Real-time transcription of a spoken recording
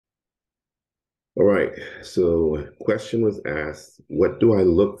All right. So, question was asked, what do I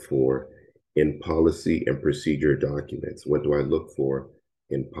look for in policy and procedure documents? What do I look for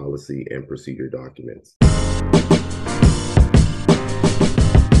in policy and procedure documents?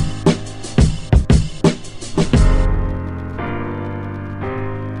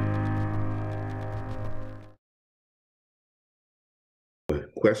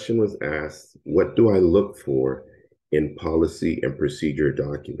 Question was asked, what do I look for in policy and procedure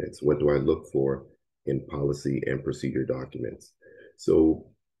documents? What do I look for in policy and procedure documents? So,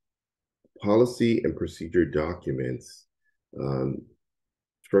 policy and procedure documents, um,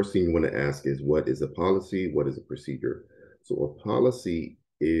 first thing you want to ask is what is a policy? What is a procedure? So a policy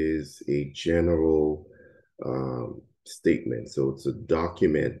is a general statement. So it's a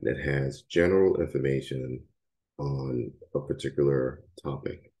document that has general information on a particular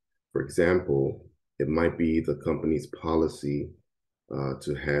topic. For example, it might be the company's policy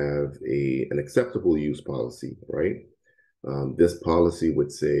to have an acceptable use policy, right? This policy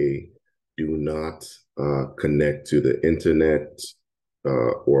would say, do not connect to the internet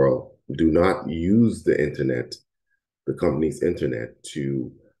or do not use the internet, the company's internet,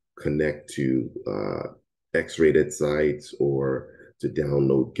 to connect to X-rated sites or to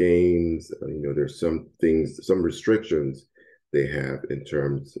download games. There's some things, some restrictions they have in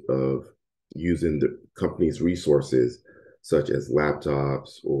terms of using the company's resources, such as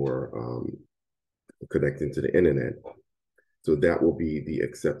laptops or connecting to the internet. So that will be the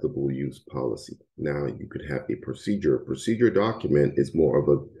acceptable use policy. Now you could have a procedure. A procedure document is more of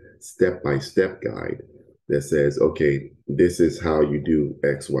a step-by-step guide that says, okay, this is how you do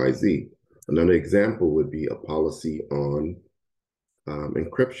X, Y, Z. Another example would be a policy on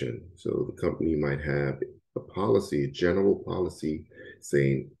encryption. So the company might have a policy, a general policy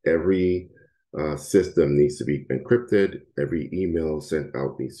saying every system needs to be encrypted, every email sent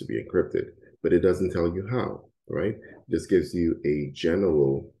out needs to be encrypted, but it doesn't tell you how, right? This gives you a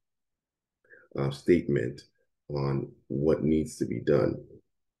general statement on what needs to be done.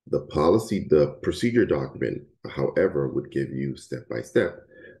 The procedure document, however, would give you step-by-step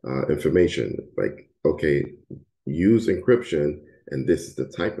information like, okay, use encryption, and this is the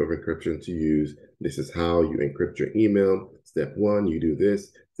type of encryption to use. This is how you encrypt your email. Step one, you do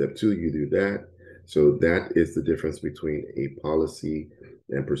this. Step two, you do that. So that is the difference between a policy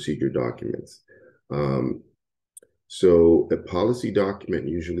and procedure documents. Um, so a policy document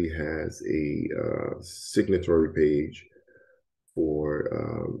usually has a signatory page for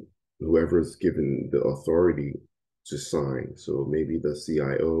whoever is given the authority to sign. So maybe the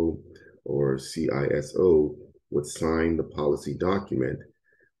CIO or CISO would sign the policy document,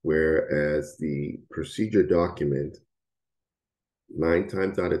 whereas the procedure document, 9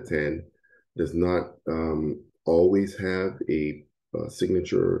 times out of 10, does not always have a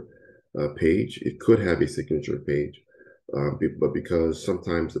signature page. It could have a signature page, but because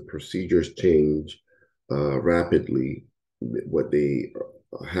sometimes the procedures change rapidly, what they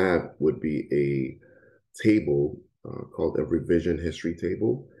have would be a table called a revision history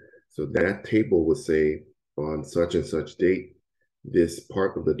table. So that table would say on such and such date, this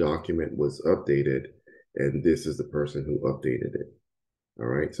part of the document was updated, and this is the person who updated it. All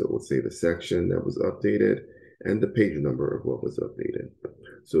right, so it would say the section that was updated and the page number of what was updated.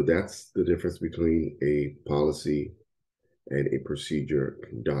 So that's the difference between a policy and a procedure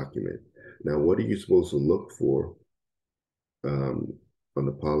document. Now, what are you supposed to look for um, on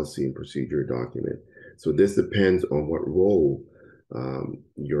the policy and procedure document? So this depends on what role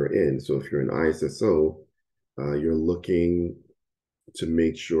you're in. So if you're an ISSO, you're looking to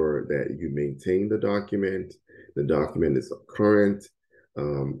make sure that you maintain the document is current.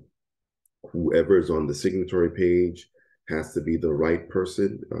 Um, Whoever is on the signatory page has to be the right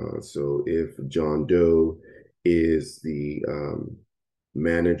person. So if John Doe is the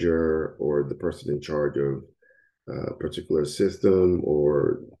manager or the person in charge of a particular system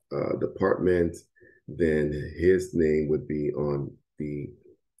or department, then his name would be on the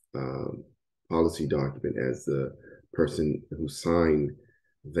um, policy document as the person who signed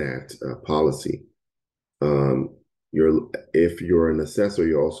that policy. Um, if you're an assessor,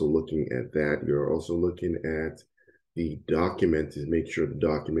 you're also looking at that. You're also looking at the document to make sure the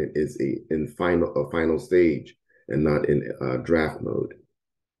document is in a final stage and not in draft mode.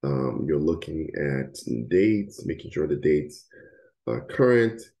 You're looking at dates, making sure the dates are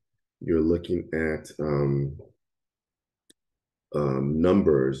current. You're looking at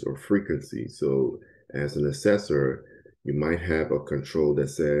numbers or frequency. So as an assessor, you might have a control that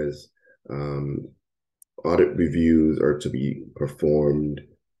says um, audit reviews are to be performed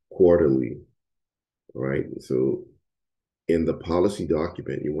quarterly, right? So in the policy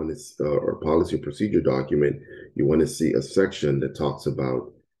document, you want to, or policy procedure document, you want to see a section that talks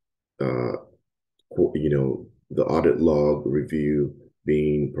about, uh, the audit log review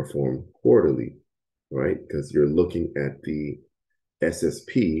being performed quarterly, right? Because you're looking at the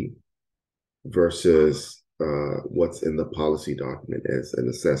SSP versus what's in the policy document as an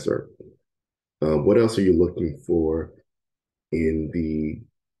assessor. What else are you looking for in the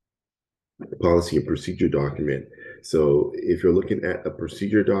policy and procedure document? So if you're looking at a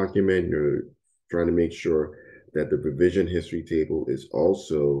procedure document, you're trying to make sure that the revision history table is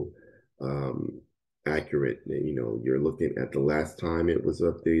also accurate. You're looking at the last time it was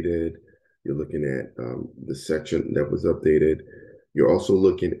updated. You're looking at the section that was updated. You're also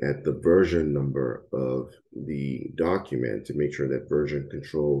looking at the version number of the document to make sure that version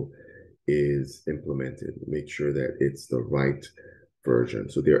control is implemented. Make sure that it's the right version.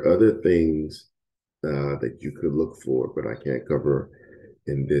 So there are other things that you could look for, but I can't cover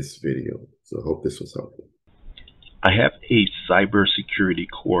in this video. So I hope this was helpful. I have a cybersecurity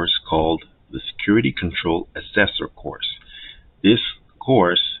course called the Security Control Assessor course. This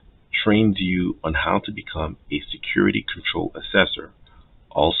course trains you on how to become a security control assessor,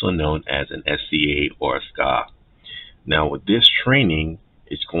 also known as an SCA or a SCA. Now, with this training,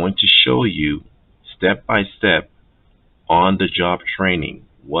 it's going to show you step by step on the job training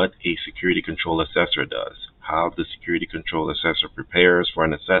what a security control assessor does, how the security control assessor prepares for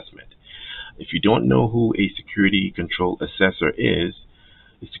an assessment. If you don't know who a security control assessor is,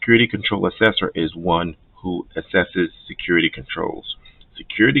 a security control assessor is one who assesses security controls.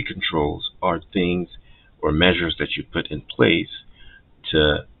 Security controls are things or measures that you put in place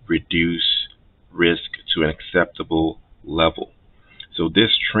to reduce risk to an acceptable level. So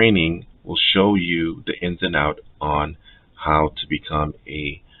this training will show you the ins and outs on how to become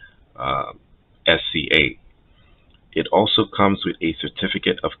a SCA. It also comes with a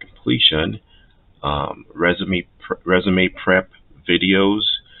certificate of completion, resume prep videos,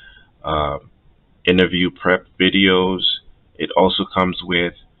 interview prep videos. It also comes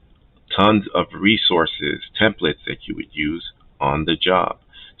with tons of resources, templates that you would use on the job.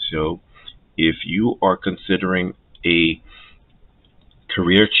 So if you are considering a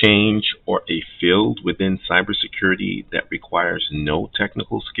career change or a field within cybersecurity that requires no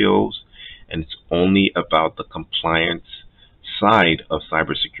technical skills, and it's only about the compliance side of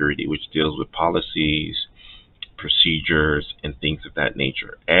cybersecurity, which deals with policies, procedures, and things of that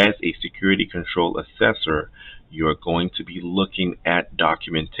nature. As a security control assessor, you're going to be looking at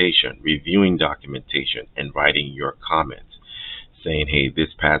documentation, reviewing documentation, and writing your comments, saying, hey,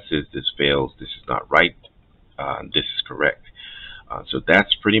 this passes, this fails, this is not right, this is correct. So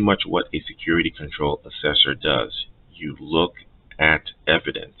that's pretty much what a security control assessor does. You look at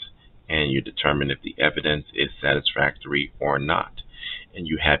evidence and you determine if the evidence is satisfactory or not. And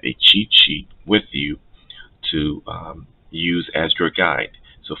you have a cheat sheet with you to use as your guide.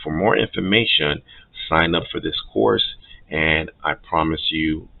 So for more information, sign up for this course, and I promise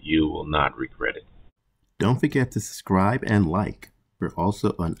you, you will not regret it. Don't forget to subscribe and like. We're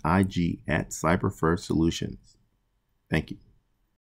also on IG at CyberFirst Solutions. Thank you.